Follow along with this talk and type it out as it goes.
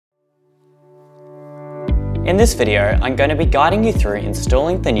In this video, I'm going to be guiding you through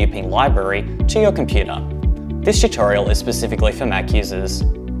installing the NewPing library to your computer. This tutorial is specifically for Mac users.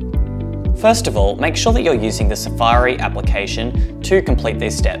 First of all, make sure that you're using the Safari application to complete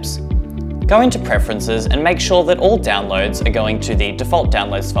these steps. Go into Preferences and make sure that all downloads are going to the default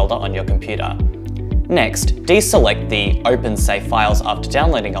downloads folder on your computer. Next, deselect the Open Save Files After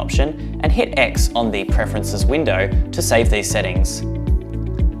Downloading option and hit X on the Preferences window to save these settings.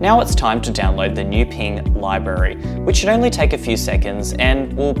 Now it's time to download the NewPing library, which should only take a few seconds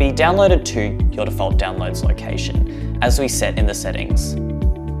and will be downloaded to your default downloads location, as we set in the settings.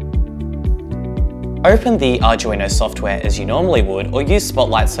 Open the Arduino software as you normally would, or use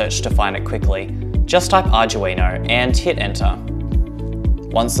Spotlight Search to find it quickly. Just type Arduino and hit Enter.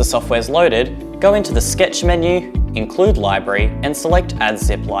 Once the software is loaded, go into the Sketch menu, Include Library, and select Add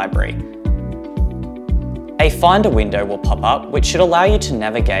Zip Library. A Finder window will pop up, which should allow you to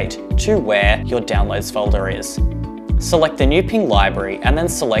navigate to where your Downloads folder is. Select the NewPing library and then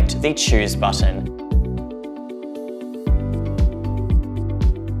select the Choose button.